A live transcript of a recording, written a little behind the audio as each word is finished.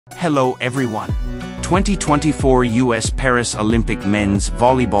Hello everyone. 2024 US Paris Olympic men's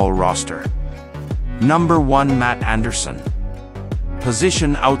volleyball roster. Number 1 Matt Anderson.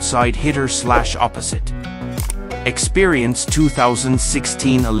 Position outside hitter / opposite. Experience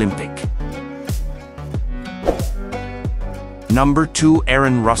 2016 Olympic. Number 2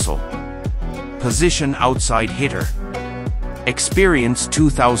 Aaron Russell. Position outside hitter. Experience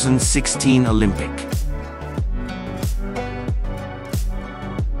 2016 Olympic.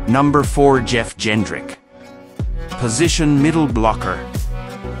 Number 4 Jeff Jendryk. Position middle blocker.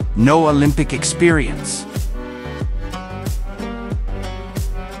 No Olympic experience.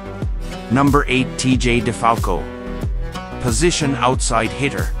 Number 8 TJ DeFalco. Position outside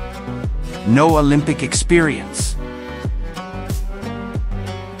hitter. No Olympic experience.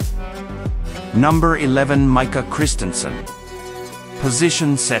 Number 11 Micah Christenson.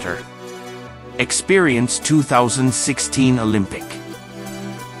 Position setter. Experience 2016 Olympic.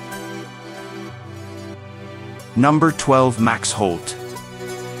 Number 12 Max Holt.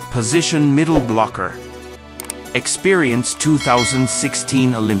 Position middle blocker. Experience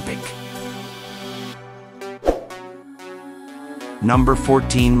 2016 Olympic. Number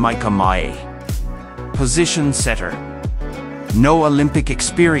 14 Micah Ma'a. Position setter. No Olympic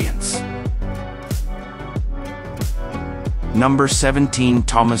experience. Number 17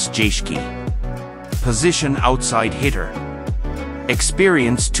 Thomas Jaeschke. Position outside hitter.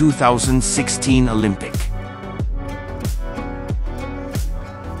 Experience 2016 Olympic.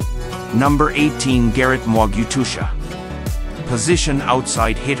 Number 18 Garrett Muagututia. Position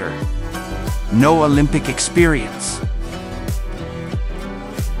outside hitter. No Olympic experience.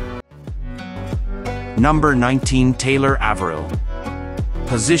 Number 19 Taylor Averill.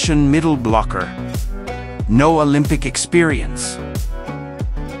 Position middle blocker. No Olympic experience.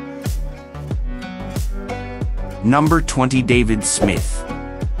 Number 20 David Smith.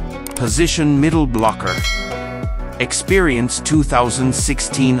 Position middle blocker. Experience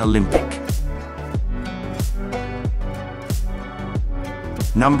 2016 Olympic.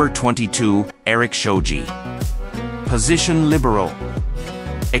 Number 22 Erik Shoji. Position libero.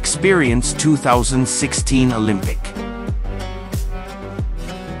 Experience 2016 Olympic.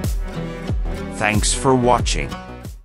 Thanks for watching.